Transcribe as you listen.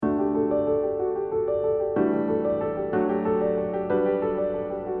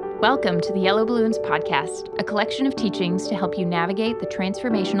Welcome to the Yellow Balloons Podcast, a collection of teachings to help you navigate the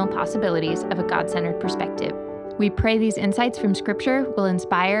transformational possibilities of a God-centered perspective. We pray these insights from Scripture will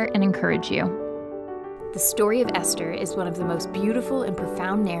inspire and encourage you. The story of Esther is one of the most beautiful and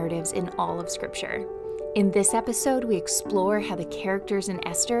profound narratives in all of Scripture. In this episode, we explore how the characters in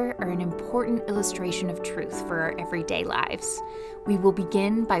Esther are an important illustration of truth for our everyday lives. We will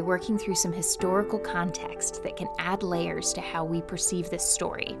begin by working through some historical context that can add layers to how we perceive this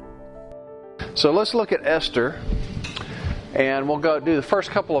story. So let's look at Esther, and we'll go do the first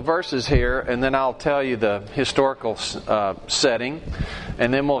couple of verses here, and then I'll tell you the historical setting,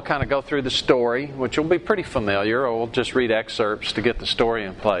 and then we'll kind of go through the story, which will be pretty familiar, or we'll just read excerpts to get the story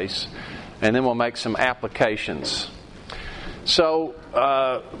in place. And then we'll make some applications. So,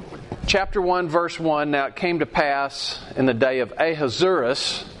 chapter 1, verse 1, Now it came to pass in the day of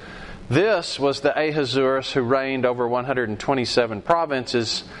Ahasuerus. This was the Ahasuerus who reigned over 127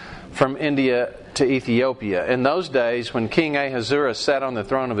 provinces from India to Ethiopia. In those days, when King Ahasuerus sat on the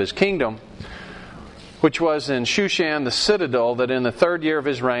throne of his kingdom, which was in Shushan the citadel, that in the third year of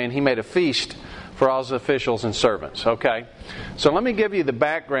his reign he made a feast for all his officials and servants. Okay, so let me give you the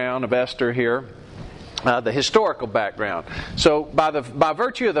background of Esther here, the historical background. So by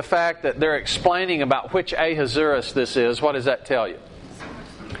virtue of the fact that they're explaining about which Ahasuerus this is, what does that tell you?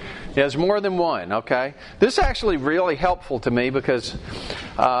 There's more than one, okay? This is actually really helpful to me because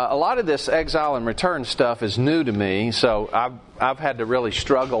a lot of this exile and return stuff is new to me, so I've had to really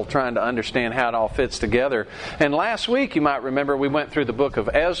struggle trying to understand how it all fits together. And last week, you might remember, we went through the book of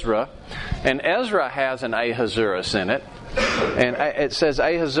Ezra, and Ezra has an Ahasuerus in it. And it says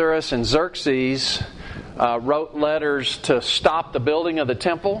Ahasuerus and Xerxes wrote letters to stop the building of the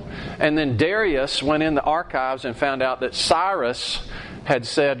temple, and then Darius went in the archives and found out that Cyrus had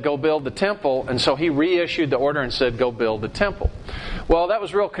said, go build the temple, and so he reissued the order and said, go build the temple. Well, that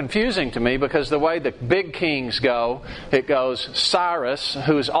was real confusing to me because the way the big kings go, it goes Cyrus,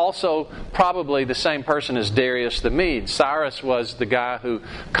 who is also probably the same person as Darius the Mede. Cyrus was the guy who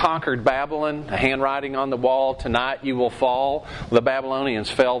conquered Babylon, the handwriting on the wall, tonight you will fall. The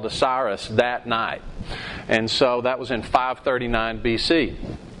Babylonians fell to Cyrus that night. And so that was in 539 BC.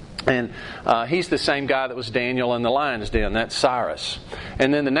 And he's the same guy that was Daniel in the lion's den. That's Cyrus.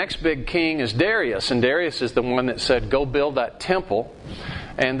 And then the next big king is Darius. And Darius is the one that said, go build that temple.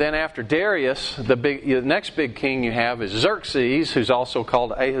 And then after Darius, the next big king you have is Xerxes, who's also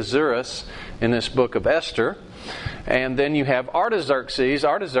called Ahasuerus in this book of Esther. And then you have Artaxerxes.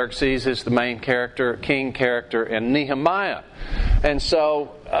 Artaxerxes is the main king character in Nehemiah. And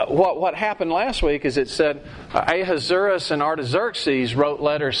so what happened last week is it said Ahasuerus and Artaxerxes wrote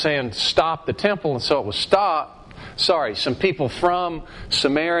letters saying stop the temple, and so it was stopped. Some people from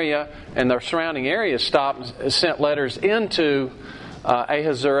Samaria and their surrounding areas sent letters into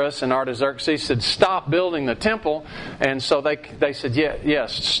Ahasuerus and Artaxerxes, said stop building the temple, and so they said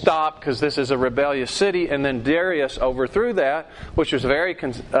yes, stop, because this is a rebellious city. And then Darius overthrew that, which was very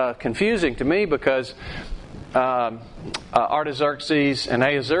confusing to me because Artaxerxes and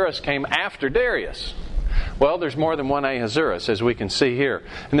Ahasuerus came after Darius. Well, there's more than one Ahasuerus, as we can see here.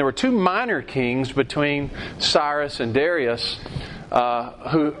 And there were two minor kings between Cyrus and Darius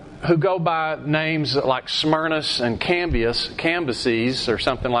who go by names like Smyrnus and Cambyses or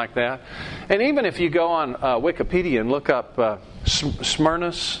something like that. And even if you go on Wikipedia and look up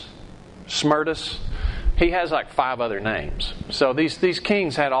Smyrnus, he has like 5 other names. So these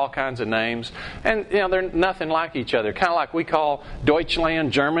kings had all kinds of names, and they're nothing like each other. Kind of like we call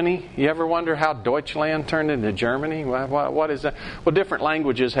Deutschland Germany. You ever wonder how Deutschland turned into Germany? What is that? Well, different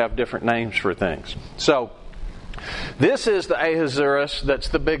languages have different names for things. So this is the Ahasuerus that's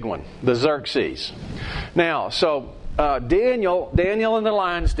the big one, the Xerxes. Now, so Daniel in the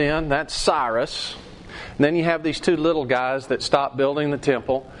lion's den, that's Cyrus. And then you have these two little guys that stopped building the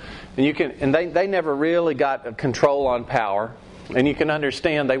temple. And they never really got control on power. And you can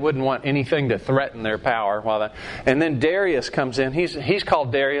understand they wouldn't want anything to threaten their power. And then Darius comes in. He's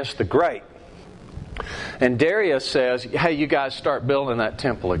called Darius the Great. And Darius says, hey, you guys start building that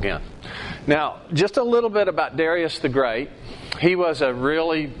temple again. Now, just a little bit about Darius the Great. He was a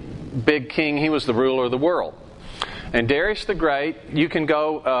really big king. He was the ruler of the world. And Darius the Great, you can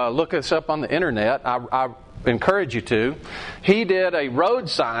go look this up on the internet. I encourage you to. He did a road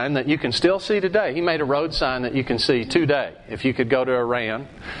sign that you can still see today. He made a road sign that you can see today if you could go to Iran.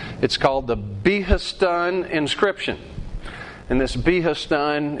 It's called the Behistun inscription. And this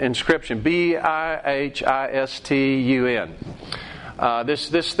Behistun inscription, Bihistun,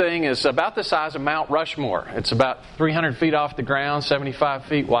 This thing is about the size of Mount Rushmore. It's about 300 feet off the ground, 75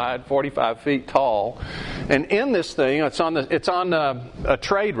 feet wide, 45 feet tall. And in this thing, it's on a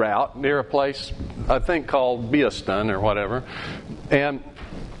trade route near a place I think called Beaston or whatever. And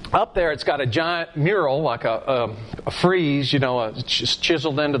up there, it's got a giant mural, like a frieze,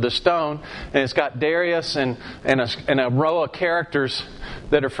 chiseled into the stone, and it's got Darius and a row of characters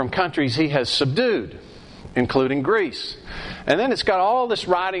that are from countries he has subdued, including Greece. And then it's got all this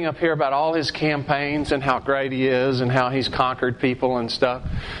writing up here about all his campaigns and how great he is and how he's conquered people and stuff,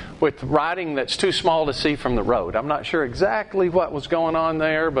 with writing that's too small to see from the road. I'm not sure exactly what was going on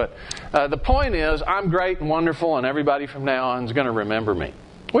there, but the point is, I'm great and wonderful, and everybody from now on is going to remember me.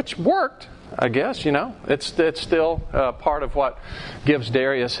 Which worked, I guess, It's still part of what gives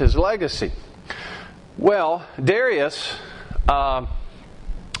Darius his legacy. Well, Darius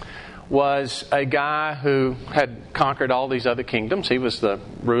was a guy who had conquered all these other kingdoms. He was the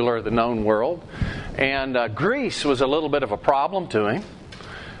ruler of the known world. And Greece was a little bit of a problem to him.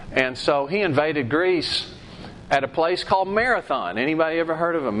 And so he invaded Greece at a place called Marathon. Anybody ever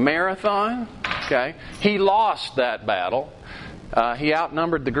heard of a Marathon? Okay. He lost that battle. He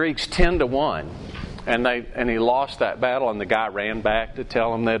outnumbered the Greeks 10-1, and he lost that battle. And the guy ran back to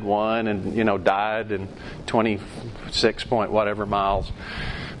tell them they'd won, and died in 26 point whatever miles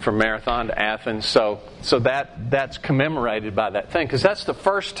from Marathon to Athens. So that's commemorated by that thing, because that's the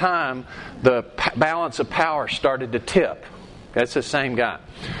first time the balance of power started to tip. That's the same guy.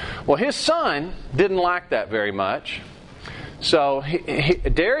 Well, his son didn't like that very much. So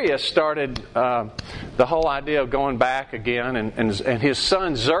Darius started the whole idea of going back again, and his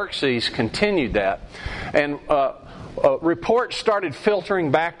son Xerxes continued that. And reports started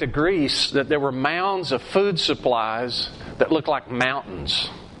filtering back to Greece that there were mounds of food supplies that looked like mountains.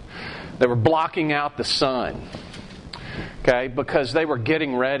 They were blocking out the sun. Okay, because they were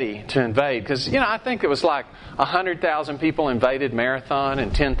getting ready to invade. Because, I think it was like 100,000 people invaded Marathon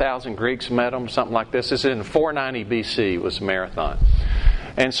and 10,000 Greeks met them, something like this. This is in 490 BC was Marathon.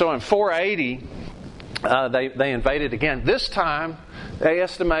 And so in 480, they invaded again. This time, they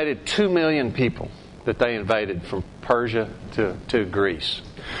estimated 2 million people that they invaded from Persia to Greece.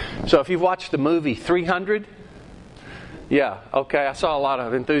 So if you've watched the movie 300... Yeah, okay, I saw a lot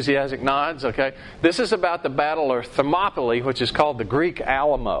of enthusiastic nods, okay. This is about the Battle of Thermopylae, which is called the Greek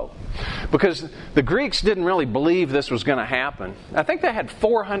Alamo. Because the Greeks didn't really believe this was going to happen. I think they had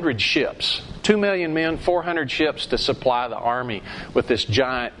 400 ships, 2 million men, 400 ships to supply the army with this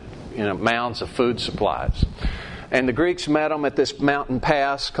giant, mounds of food supplies. And the Greeks met them at this mountain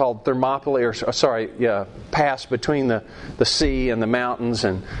pass called Thermopylae, pass between the sea and the mountains,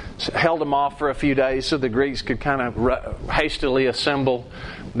 and held them off for a few days so the Greeks could kind of hastily assemble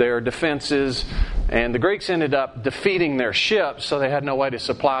their defenses. And the Greeks ended up defeating their ships, so they had no way to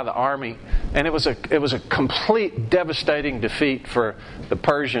supply the army. And it was a complete devastating defeat for the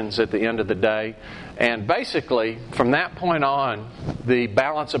Persians at the end of the day. And basically, from that point on, the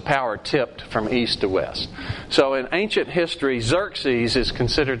balance of power tipped from east to west. So in ancient history, Xerxes is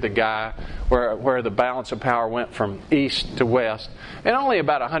considered the guy where the balance of power went from east to west. And only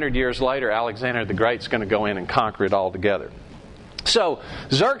about 100 years later, Alexander the Great's going to go in and conquer it all together. So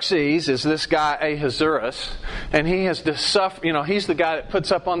Xerxes is this guy Ahasuerus, and he has to suffer. He's the guy that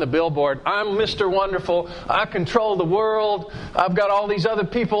puts up on the billboard, "I'm Mr. Wonderful. I control the world. I've got all these other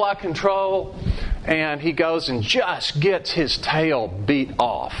people I control." And he goes and just gets his tail beat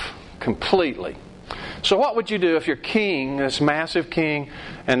off completely. So what would you do if you're king, this massive king,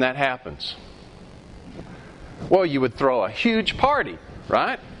 and that happens? Well, you would throw a huge party,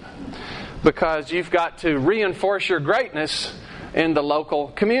 right? Because you've got to reinforce your greatness in the local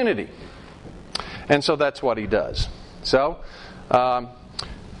community. And so that's what he does. So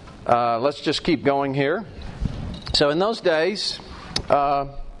let's just keep going here. So in those days,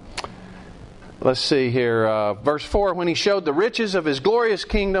 let's see here, verse 4, when he showed the riches of his glorious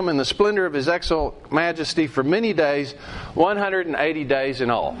kingdom and the splendor of his excellent majesty for many days, 180 days in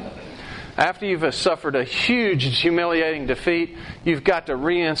all. After you've suffered a huge, humiliating defeat, you've got to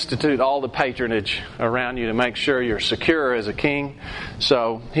reinstitute all the patronage around you to make sure you're secure as a king.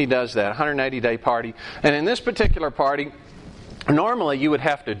 So he does that, 180-day party. And in this particular party, normally you would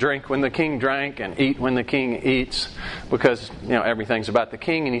have to drink when the king drank and eat when the king eats, because everything's about the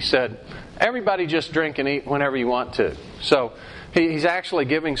king. And he said, everybody just drink and eat whenever you want to. So he's actually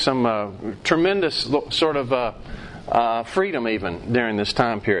giving some tremendous sort of freedom even during this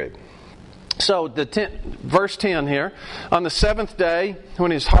time period. So verse 10 here, on the 7th day, when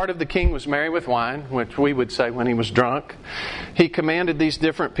his heart of the king was merry with wine, which we would say when he was drunk, he commanded these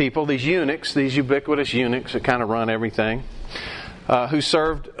different people, these eunuchs, these ubiquitous eunuchs that kind of run everything, who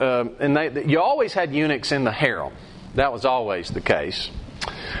served, and you always had eunuchs in the harem. That was always the case.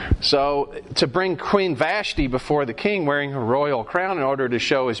 So, to bring Queen Vashti before the king wearing her royal crown in order to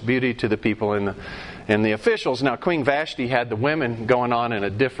show his beauty to the people and the officials. Now, Queen Vashti had the women going on in a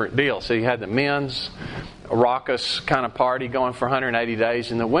different deal. So, you had the men's raucous kind of party going for 180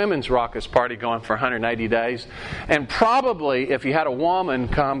 days and the women's raucous party going for 180 days. And probably, if you had a woman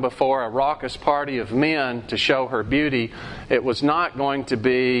come before a raucous party of men to show her beauty, it was not going to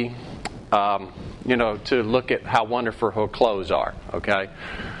be... to look at how wonderful her clothes are, okay?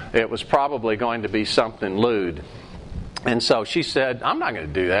 It was probably going to be something lewd. And so she said, I'm not going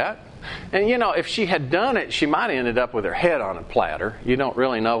to do that. And, if she had done it, she might have ended up with her head on a platter. You don't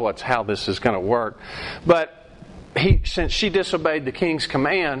really know how this is going to work. But since she disobeyed the king's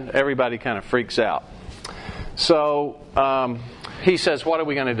command, everybody kind of freaks out. So he says, what are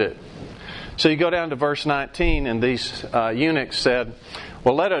we going to do? So you go down to verse 19, and these eunuchs said,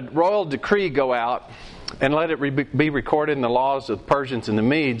 well, let a royal decree go out and let it be recorded in the laws of the Persians and the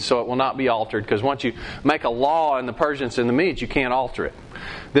Medes so it will not be altered. Because once you make a law in the Persians and the Medes, you can't alter it.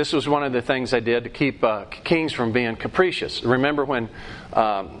 This was one of the things they did to keep kings from being capricious. Remember when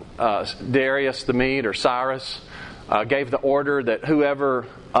Darius the Mede or Cyrus gave the order that whoever...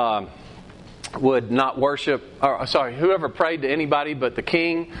 would not worship, whoever prayed to anybody but the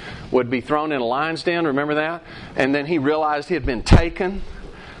king would be thrown in a lion's den, remember that? And then he realized he had been taken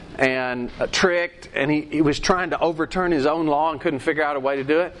and tricked, and he was trying to overturn his own law and couldn't figure out a way to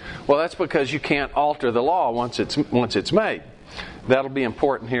do it. Well, that's because you can't alter the law once it's made. That'll be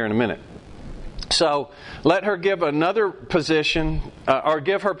important here in a minute. So, let her give another position, or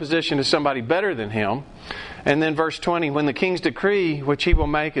give her position to somebody better than him. And then verse 20, when the king's decree, which he will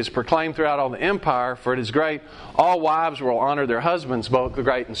make, is proclaimed throughout all the empire, for it is great, all wives will honor their husbands, both the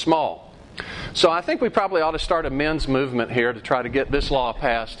great and small. So I think we probably ought to start a men's movement here to try to get this law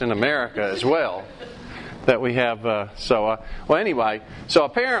passed in America as well. That we have, anyway, so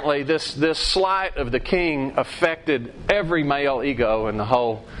apparently this slight of the king affected every male ego in the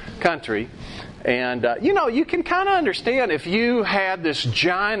whole country. And, you can kind of understand if you had this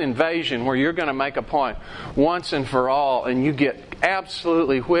giant invasion where you're going to make a point once and for all and you get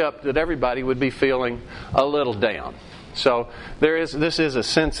absolutely whipped, that everybody would be feeling a little down. So this is a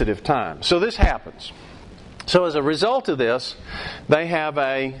sensitive time. So this happens. So as a result of this, they have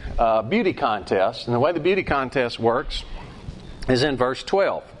a beauty contest. And the way the beauty contest works is in verse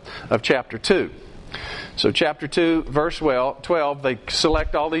 12 of chapter 2. So chapter 2, verse 12, they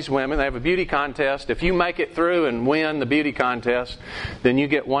select all these women. They have a beauty contest. If you make it through and win the beauty contest, then you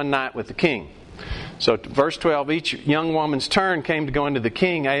get one night with the king. So verse 12, each young woman's turn came to go into the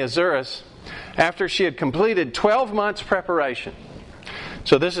king, Ahasuerus, after she had completed 12 months' preparation.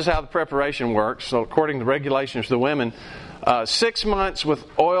 So this is how the preparation works. So according to the regulations for the women, 6 months with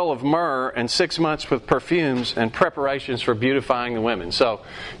oil of myrrh and 6 months with perfumes and preparations for beautifying the women. So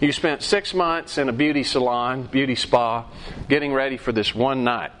you spent 6 months in a beauty salon, beauty spa, getting ready for this one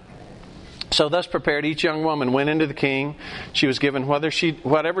night. So thus prepared, each young woman went into the king. She was given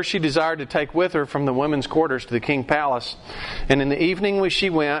whatever she desired to take with her from the women's quarters to the king's palace. And in the evening she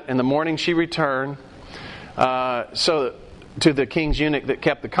went, in the morning she returned. To the king's eunuch that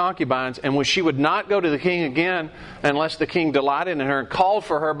kept the concubines, and when she would not go to the king again unless the king delighted in her and called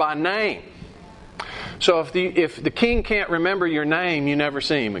for her by name. So if the king can't remember your name, you never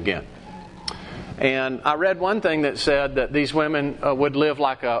see him again. And I read one thing that said that these women would live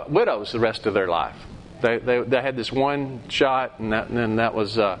like widows the rest of their life. They had this one shot, and that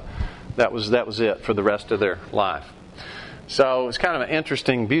was it for the rest of their life. So it's kind of an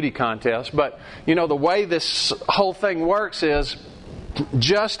interesting beauty contest. But, the way this whole thing works is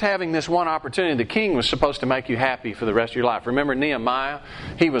just having this one opportunity. The king was supposed to make you happy for the rest of your life. Remember Nehemiah?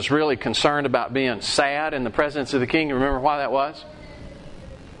 He was really concerned about being sad in the presence of the king. You remember why that was?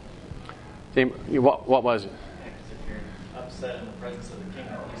 What was it? If you're upset in the presence of the king,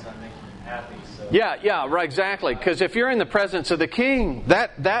 at least I'm making him happy. So. Yeah, right, exactly. Because if you're in the presence of the king,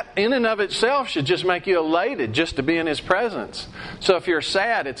 that in and of itself should just make you elated just to be in his presence. So if you're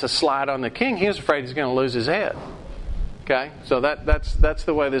sad, it's a slight on the king. He was afraid he's going to lose his head. Okay, so that's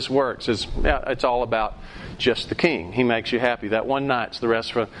the way this works. It's all about just the king. He makes you happy. That one night's the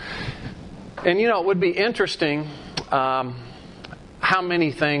rest for. And it would be interesting. How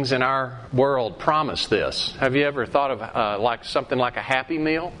many things in our world promise this? Have you ever thought of something like a Happy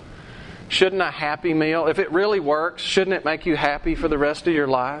Meal? Shouldn't a Happy Meal, if it really works, shouldn't it make you happy for the rest of your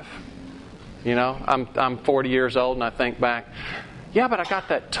life? I'm 40 years old and I think back, yeah, but I got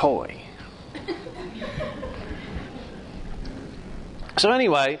that toy. So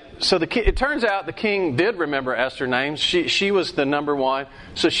anyway, it turns out the king did remember Esther's name. She was the number one,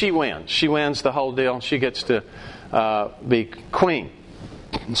 so she wins. She wins the whole deal. She gets to be queen.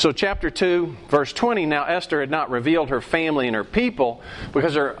 So chapter 2, verse 20, now Esther had not revealed her family and her people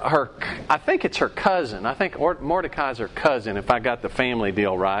because her I think it's her cousin. I think Mordecai's her cousin, if I got the family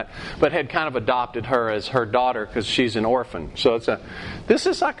deal right, but had kind of adopted her as her daughter because she's an orphan. So this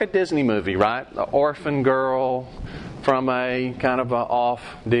is like a Disney movie, right? An orphan girl from a kind of a off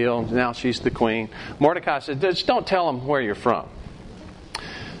deal. Now she's the queen. Mordecai said, just don't tell them where you're from.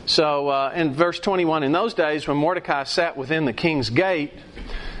 So in verse 21, in those days when Mordecai sat within the king's gate,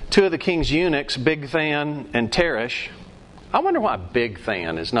 two of the king's eunuchs, Bigthan and Teresh. I wonder why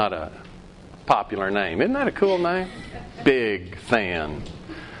Bigthan is not a popular name. Isn't that a cool name? Bigthan.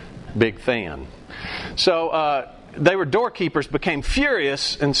 Bigthan. So they were doorkeepers, became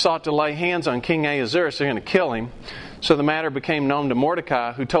furious and sought to lay hands on King Ahasuerus. They're going to kill him. So the matter became known to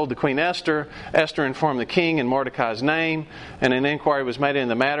Mordecai, who told the queen Esther. Esther informed the king in Mordecai's name, and an inquiry was made into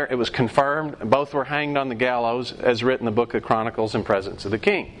the matter. It was confirmed. Both were hanged on the gallows, as written in the book of Chronicles, in presence of the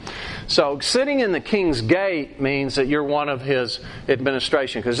king. So sitting in the king's gate means that you're one of his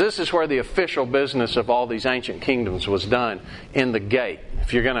administration, because this is where the official business of all these ancient kingdoms was done, in the gate.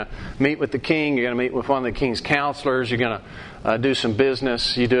 If you're going to meet with the king, you're going to meet with one of the king's counselors, you're going to do some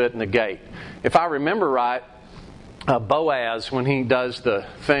business, you do it in the gate. If I remember right, Boaz, when he does the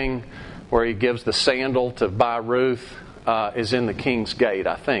thing where he gives the sandal to buy Ruth, is in the king's gate,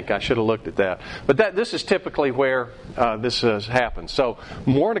 I think. I should have looked at that. But this is typically where this has happened. So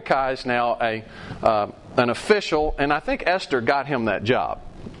Mordecai is now an official, and I think Esther got him that job.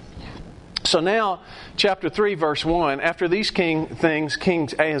 So now, chapter 3, verse 1, after these things, King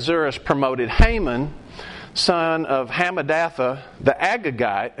Ahasuerus promoted Haman, son of Hammedatha, the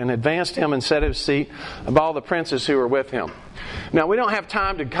Agagite, and advanced him and set his seat of all the princes who were with him. Now, we don't have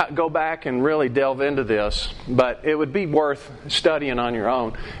time to go back and really delve into this, but it would be worth studying on your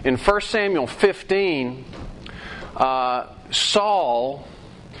own. In 1 Samuel 15, Saul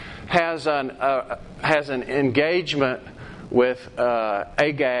has an engagement with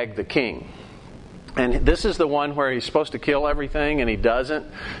Agag the king. And this is the one where he's supposed to kill everything and he doesn't.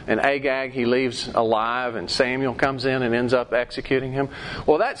 And Agag he leaves alive, and Samuel comes in and ends up executing him.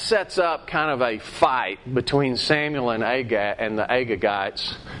 Well, that sets up kind of a fight between Samuel and Agag and the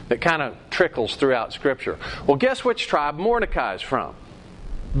Agagites that kind of trickles throughout Scripture. Well, guess which tribe Mordecai is from?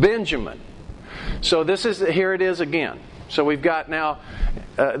 Benjamin. So here it is again. So we've got now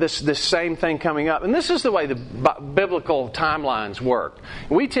this same thing coming up. And this is the way the biblical timelines work.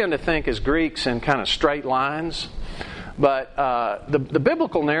 We tend to think as Greeks in kind of straight lines. But the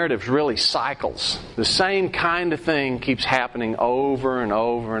biblical narrative really cycles. The same kind of thing keeps happening over and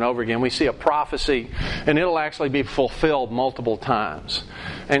over and over again. We see a prophecy, and it'll actually be fulfilled multiple times.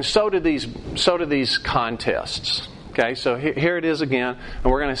 And so do these contests. Okay, so here it is again.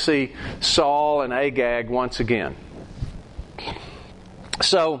 And we're going to see Saul and Agag once again.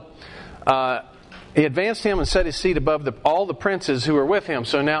 So he advanced him and set his seat above all the princes who were with him.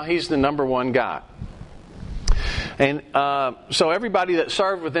 So now he's the number one guy. And so everybody that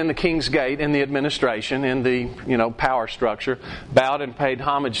served within the king's gate in the administration, in the power structure, bowed and paid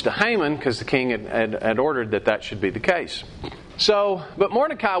homage to Haman because the king had ordered that should be the case. So, but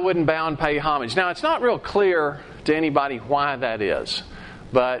Mordecai wouldn't bow and pay homage. Now, it's not real clear to anybody why that is,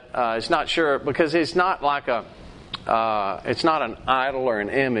 but it's not sure because it's not like it's not an idol or an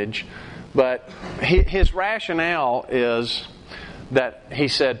image, but his rationale is that he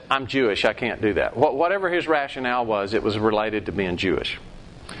said, I'm Jewish, I can't do that. Whatever his rationale was, it was related to being Jewish.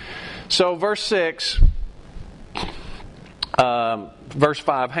 So verse 6, verse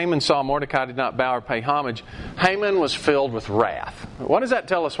 5, Haman saw Mordecai did not bow or pay homage. Haman was filled with wrath. What does that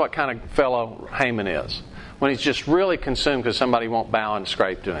tell us what kind of fellow Haman is? When he's just really consumed because somebody won't bow and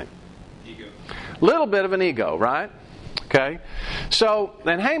scrape to him. Little bit of an ego, right? Okay. So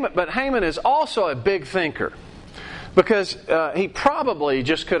then Haman is also a big thinker because he probably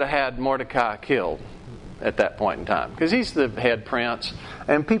just could have had Mordecai killed at that point in time because he's the head prince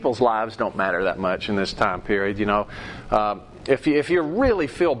and people's lives don't matter that much in this time period. If you really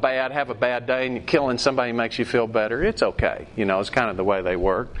feel bad, have a bad day, and killing somebody makes you feel better, it's okay. It's kind of the way they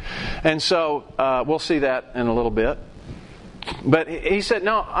work. And so we'll see that in a little bit. But he said,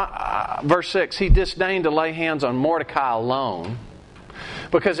 no, verse 6, he disdained to lay hands on Mordecai alone.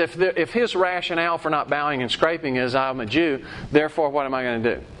 Because if his rationale for not bowing and scraping is, I'm a Jew, therefore what am I going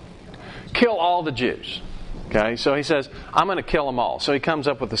to do? Kill all the Jews. Okay, so he says, I'm going to kill them all. So he comes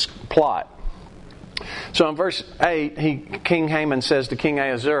up with this plot. So in verse 8, King Haman says to King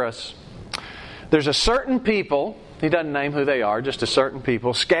Ahasuerus, there's a certain people He doesn't name who they are, just a certain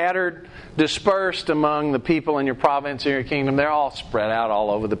people. Scattered, dispersed among the people in your province and your kingdom. They're all spread out all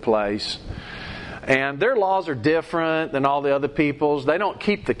over the place. And their laws are different than all the other people's. They don't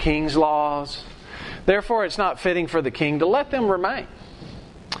keep the king's laws. Therefore, it's not fitting for the king to let them remain.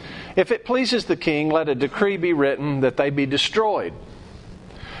 If it pleases the king, let a decree be written that they be destroyed.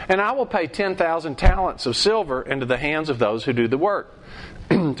 And I will pay 10,000 talents of silver into the hands of those who do the work,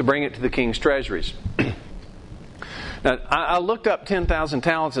 to bring it to the king's treasuries. Now, I looked up 10,000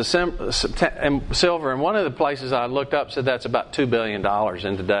 talents of silver, and one of the places I looked up said that's about $2 billion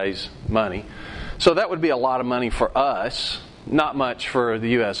in today's money. So that would be a lot of money for us, not much for the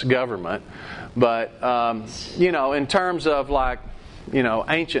U.S. government. But, in terms of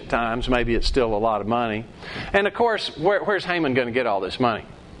ancient times, maybe it's still a lot of money. And of course, where's Haman going to get all this money?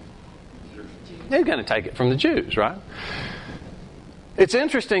 He's going to take it from the Jews, right? It's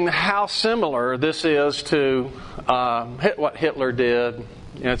interesting how similar this is to what Hitler did.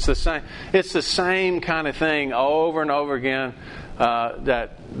 It's the same. It's the same kind of thing over and over again.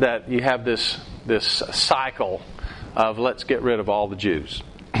 That you have this cycle of let's get rid of all the Jews.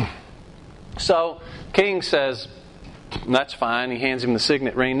 So king says that's fine. He hands him the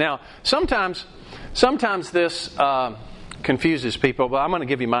signet ring. Now sometimes this confuses people, but I'm going to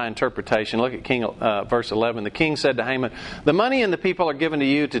give you my interpretation. Look at verse 11. The king said to Haman, "The money and the people are given to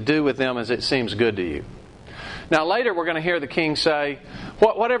you to do with them as it seems good to you." Now later we're going to hear the king say,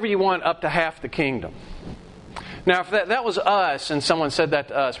 "Whatever you want, up to half the kingdom." Now if that was us and someone said that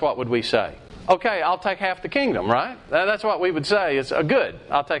to us, what would we say? Okay, I'll take half the kingdom, right? That's what we would say. It's good.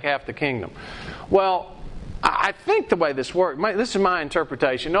 I'll take half the kingdom. Well, I think the way this works, this is my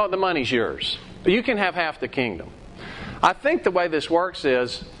interpretation. No, the money's yours. You can have half the kingdom. I think the way this works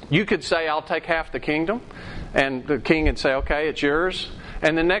is you could say, I'll take half the kingdom. And the king would say, okay, it's yours.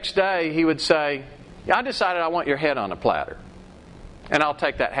 And the next day he would say, I decided I want your head on a platter. And I'll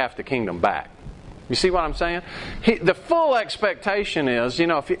take that half the kingdom back. You see what I'm saying? The full expectation is,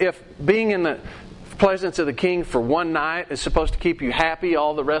 if being in the presence of the king for one night is supposed to keep you happy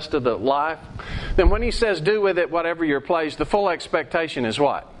all the rest of the life, then when he says do with it whatever you're pleased, the full expectation is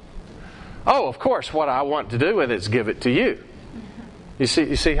what? Oh, of course, what I want to do with it is give it to you. You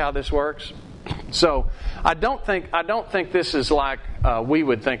see how this works? So I don't think this is like we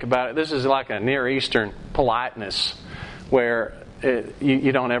would think about it. This is like a Near Eastern politeness where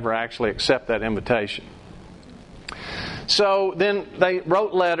you don't ever actually accept that invitation. So then they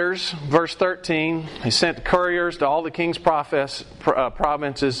wrote letters, verse 13. He sent couriers to all the king's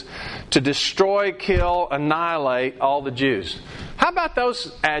provinces to destroy, kill, annihilate all the Jews. How about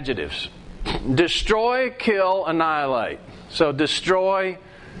those adjectives? Destroy, kill, annihilate. So destroy,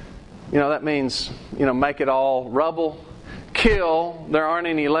 that means, make it all rubble. Kill, there aren't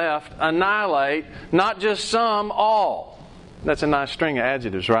any left. Annihilate, not just some, all. That's a nice string of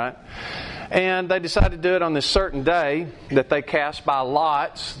adjectives, right? And they decided to do it on this certain day that they cast by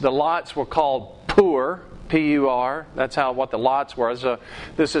lots. The lots were called pur, P-U-R. That's what the lots were. So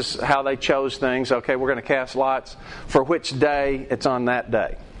this is how they chose things. Okay, we're going to cast lots for which day it's on that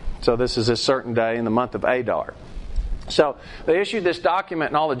day. So this is a certain day in the month of Adar. So they issued this document,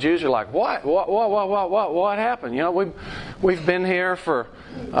 and all the Jews are like, "What? What happened? We've been here for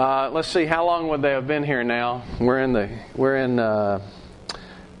let's see, how long would they have been here now? We're in the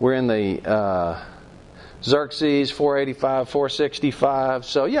Xerxes 485, 465.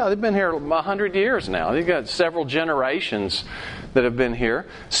 So yeah, they've been here 100 years now. They've got several generations that have been here.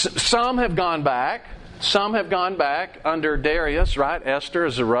 Some have gone back. Some have gone back under Darius, right? Esther,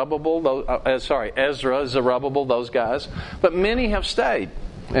 Zerubbabel, Ezra, Zerubbabel, those guys. But many have stayed,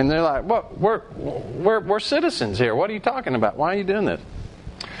 and they're like, "Well, we're citizens here. What are you talking about? Why are you doing this?"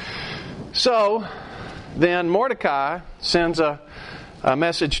 So then Mordecai sends a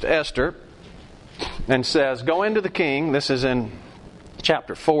message to Esther and says, "Go into the king." This is in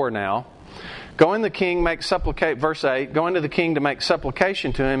chapter 4 now. Go in the king, verse 8. Go into the king to make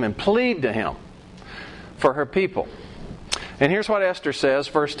supplication to him and plead to him for her people. And here's what Esther says,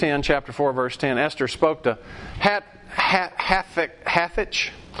 verse 10, chapter 4, verse 10. Esther spoke to Hathach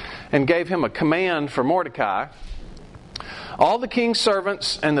and gave him a command for Mordecai. All the king's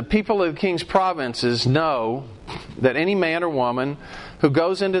servants and the people of the king's provinces know that any man or woman who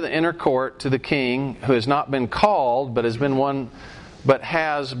goes into the inner court to the king who has not been called but has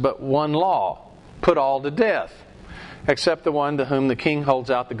but one law, put all to death, except the one to whom the king holds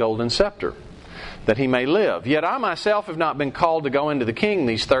out the golden scepter, that he may live. Yet I myself have not been called to go into the king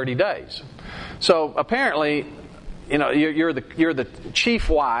these 30 days. So apparently, you're the chief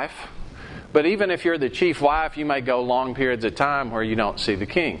wife, but even if you're the chief wife, you may go long periods of time where you don't see the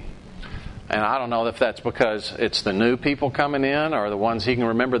king. And I don't know if that's because it's the new people coming in or the ones he can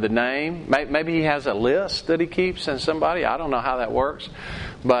remember the name. Maybe he has a list that he keeps and somebody. I don't know how that works.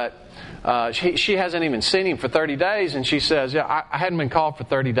 But she hasn't even seen him for 30 days. And she says, yeah, I hadn't been called for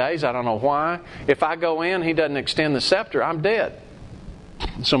 30 days. I don't know why. If I go in, he doesn't extend the scepter, I'm dead.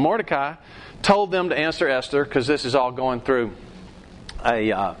 So Mordecai told them to answer Esther, because this is all going through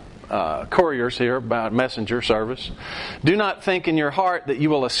a couriers here, about messenger service. Do not think in your heart that you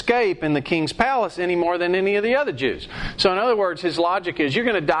will escape in the king's palace any more than any of the other Jews. So in other words, his logic is you're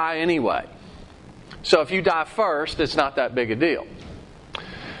going to die anyway. So if you die first, it's not that big a deal.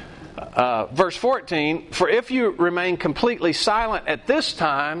 Verse 14, for if you remain completely silent at this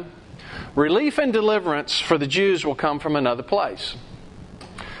time, relief and deliverance for the Jews will come from another place.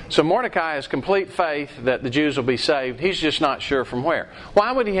 So Mordecai has complete faith that the Jews will be saved. He's just not sure from where.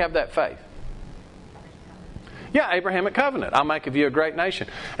 Why would he have that faith? Yeah, Abrahamic covenant. I'll make of you a great nation.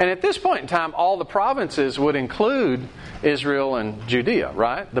 And at this point in time, all the provinces would include Israel and Judea,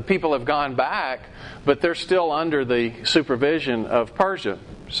 right? The people have gone back, but they're still under the supervision of Persia.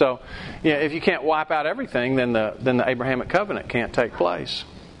 So, yeah, if you can't wipe out everything, then the Abrahamic covenant can't take place.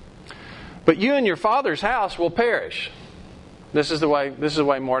 But you and your father's house will perish. This is the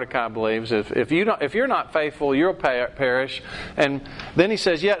way Mordecai believes. If you're not faithful, you'll perish. And then he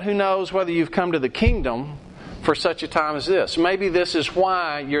says, yet who knows whether you've come to the kingdom for such a time as this? Maybe this is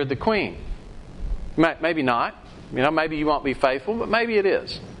why you're the queen. Maybe not. Maybe you won't be faithful, but maybe it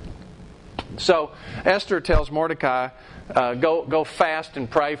is. So Esther tells Mordecai, go fast and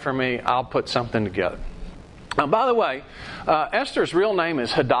pray for me. I'll put something together. By the way, Esther's real name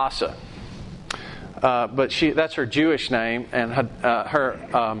is Hadassah. But that's her Jewish name, and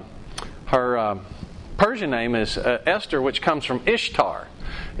her Persian name is Esther, which comes from Ishtar.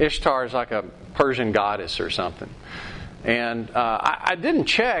 Ishtar is like a Persian goddess or something. And I didn't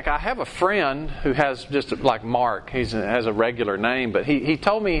check. I have a friend who has just like Mark. He has a regular name, but he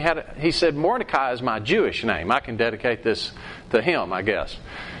told me he said Mordecai is my Jewish name. I can dedicate this to him, I guess.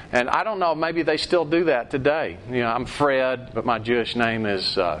 And I don't know, maybe they still do that today. I'm Fred, but my Jewish name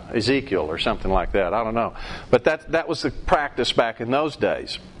is Ezekiel or something like that. I don't know. But that was the practice back in those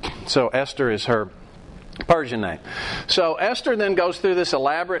days. So Esther is her Persian name. So Esther then goes through this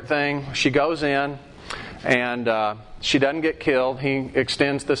elaborate thing. She goes in and she doesn't get killed. He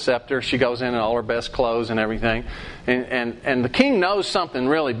extends the scepter. She goes in all her best clothes and everything. And the king knows something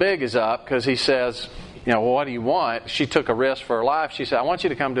really big is up, because he says, well, what do you want? She took a risk for her life. She said, I want you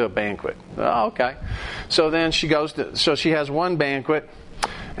to come to a banquet. Oh, okay. So then she she has one banquet,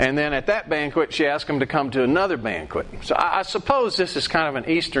 and then at that banquet she asks him to come to another banquet. So I suppose this is kind of an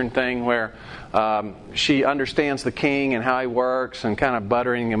Eastern thing where she understands the king and how he works and kind of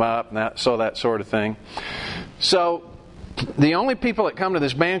buttering him up and that sort of thing. So the only people that come to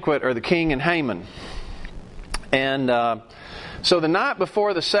this banquet are the king and Haman. And so the night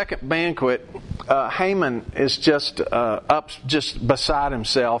before the second banquet, Haman is just beside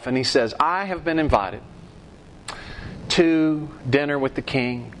himself, and he says, I have been invited to dinner with the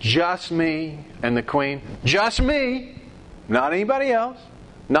king, just me and the queen, just me, not anybody else,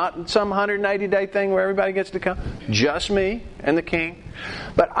 not some 180-day thing where everybody gets to come, just me and the king.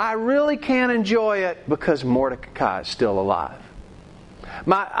 But I really can't enjoy it because Mordecai is still alive.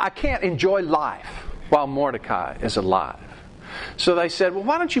 I can't enjoy life while Mordecai is alive. So they said, well,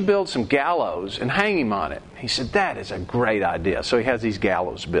 why don't you build some gallows and hang him on it? He said, that is a great idea. So he has these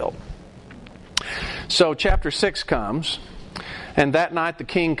gallows built. So chapter 6 comes, and that night the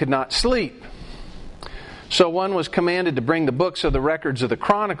king could not sleep. So one was commanded to bring the books of the records of the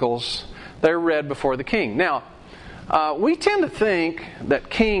Chronicles. They're read before the king. Now, we tend to think that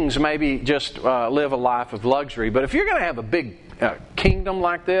kings maybe just live a life of luxury. But if you're going to have a big kingdom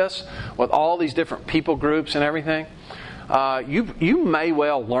like this, with all these different people groups and everything, you may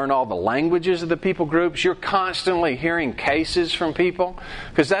well learn all the languages of the people groups. You're constantly hearing cases from people,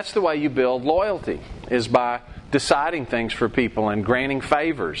 because that's the way you build loyalty, is by deciding things for people and granting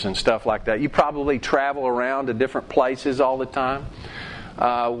favors and stuff like that. You probably travel around to different places all the time.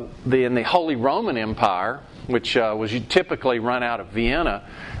 In the Holy Roman Empire, which was typically run out of Vienna,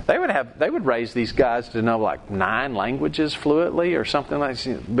 they would raise these guys to know like 9 languages fluently or something like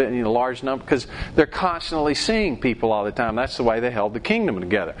that, a large number, because they're constantly seeing people all the time. That's the way they held the kingdom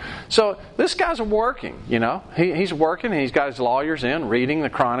together. So this guy's working, he's working, and he's got his lawyers in reading the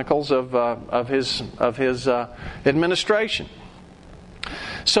chronicles of his administration.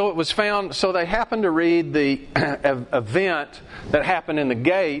 So it was found. So they happened to read the event that happened in the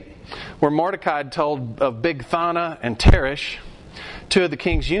gate, where Mordecai had told of Bigthana and Teresh, two of the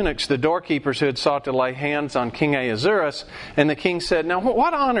king's eunuchs, the doorkeepers who had sought to lay hands on King Ahasuerus. And the king said, "Now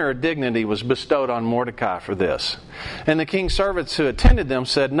what honor or dignity was bestowed on Mordecai for this?" And the king's servants who attended them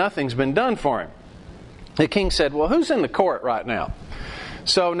said, "Nothing's been done for him." The king said, "Well, who's in the court right now?"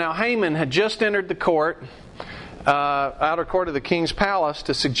 So now Haman had just entered the court, outer court of the king's palace,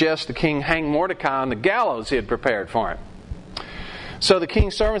 to suggest the king hang Mordecai on the gallows he had prepared for him. So the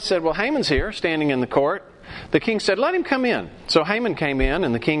king's servants said, "Well, Haman's here, standing in the court." The king said, "Let him come in." So Haman came in,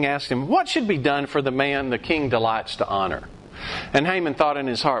 and the king asked him, "What should be done for the man the king delights to honor?" And Haman thought in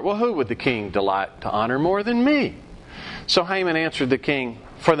his heart, "Well, who would the king delight to honor more than me?" So Haman answered the king,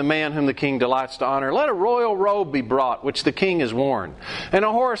 "For the man whom the king delights to honor, let a royal robe be brought, which the king has worn, and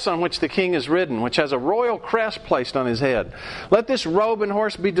a horse on which the king is ridden, which has a royal crest placed on his head. Let this robe and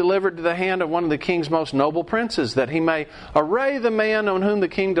horse be delivered to the hand of one of the king's most noble princes, that he may array the man on whom the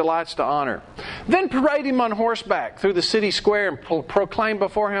king delights to honor. Then parade him on horseback through the city square and proclaim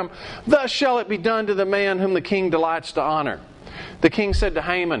before him, 'Thus shall it be done to the man whom the king delights to honor.'" The king said to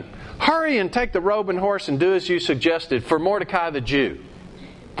Haman, "Hurry and take the robe and horse and do as you suggested for Mordecai the Jew,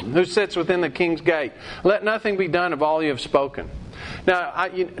 who sits within the king's gate. Let nothing be done of all you have spoken." Now,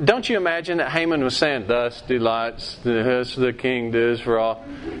 don't you imagine that Haman was saying, "Thus delights the king does for all."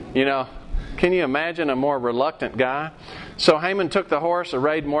 Can you imagine a more reluctant guy? So Haman took the horse,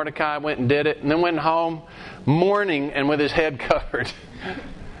 arrayed Mordecai, went and did it, and then went home mourning and with his head covered.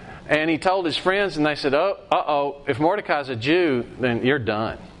 And he told his friends, and they said, if Mordecai's a Jew, then you're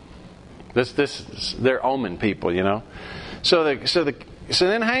done. They're omen people, So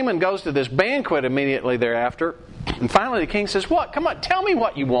then Haman goes to this banquet immediately thereafter, and finally the king says, "What? Come on, tell me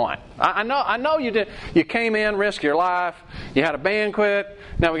what you want. I know you did. You came in, risked your life. You had a banquet.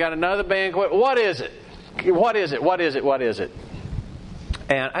 Now we got another banquet. What is it? What is it? What is it? What is it?"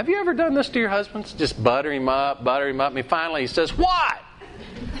 And have you ever done this to your husbands? Just butter him up. And finally he says, "What?"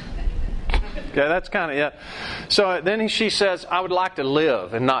 Okay, that's kind of it. So then she says, "I would like to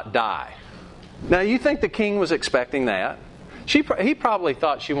live and not die." Now you think the king was expecting that? He probably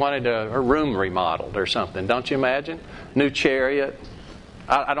thought she wanted her room remodeled or something. Don't you imagine? New chariot.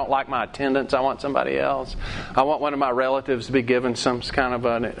 I don't like my attendants. I want somebody else. I want one of my relatives to be given some kind of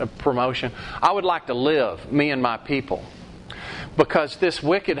a promotion. I would like to live, me and my people. Because this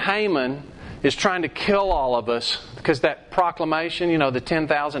wicked Haman is trying to kill all of us. Because that proclamation, the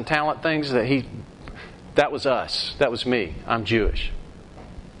 10,000 talent things, that was us. That was me. I'm Jewish.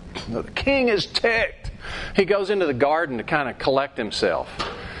 The king is ticked. He goes into the garden to kind of collect himself.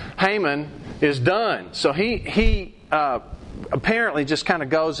 Haman is done. So he apparently just kind of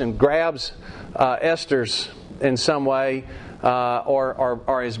goes and grabs Esther's in some way,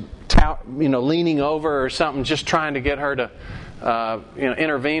 or is leaning over or something, just trying to get her to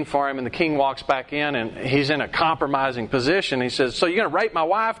intervene for him. And the king walks back in, and he's in a compromising position. He says, "So you're going to rape my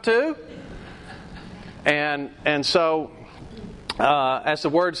wife too?" And so. As the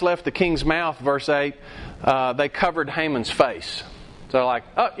words left the king's mouth, verse 8, they covered Haman's face. So like,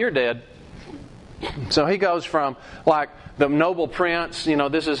 "Oh, you're dead." So he goes from like the noble prince,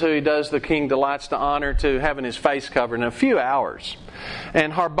 this is who he does, the king delights to honor, to having his face covered in a few hours.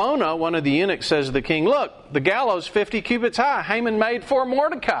 And Harbona, one of the eunuchs, says to the king, "Look, the gallows 50 cubits high, Haman made for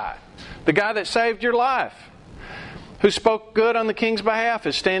Mordecai, the guy that saved your life, who spoke good on the king's behalf,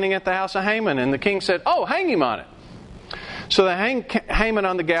 is standing at the house of Haman." And the king said, "Oh, hang him on it." So they hang Haman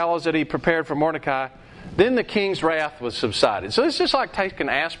on the gallows that he prepared for Mordecai. Then the king's wrath was subsided. So it's just like taking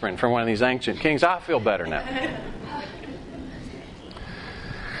aspirin from one of these ancient kings. I feel better now.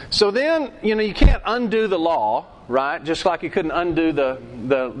 So then, you can't undo the law, right? Just like you couldn't undo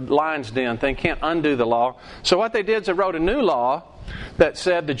the lion's den thing. Can't undo the law. So what they did is they wrote a new law that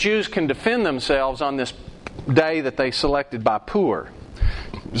said the Jews can defend themselves on this day that they selected by Pur.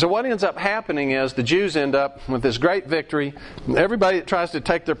 So what ends up happening is the Jews end up with this great victory. Everybody that tries to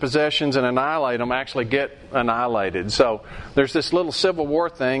take their possessions and annihilate them actually get annihilated. So there's this little civil war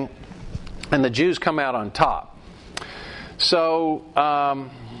thing, and the Jews come out on top. So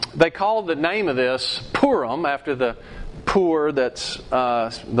they called the name of this Purim, after the Pur that's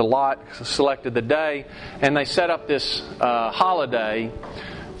the lot selected the day, and they set up this holiday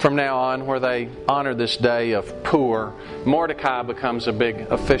from now on where they honor this day of Pur. Mordecai becomes a big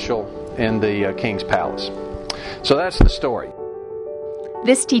official in the king's palace. So that's the story.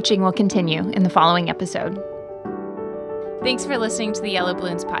 This teaching will continue in the following episode. Thanks for listening to the Yellow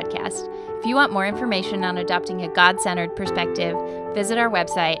Balloons podcast. If you want more information on adopting a God-centered perspective, visit our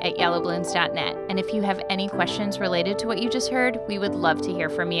website at yellowballoons.net. And if you have any questions related to what you just heard, we would love to hear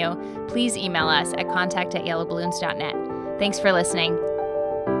from you. Please email us at contact@yellowballoons.net. Thanks for listening.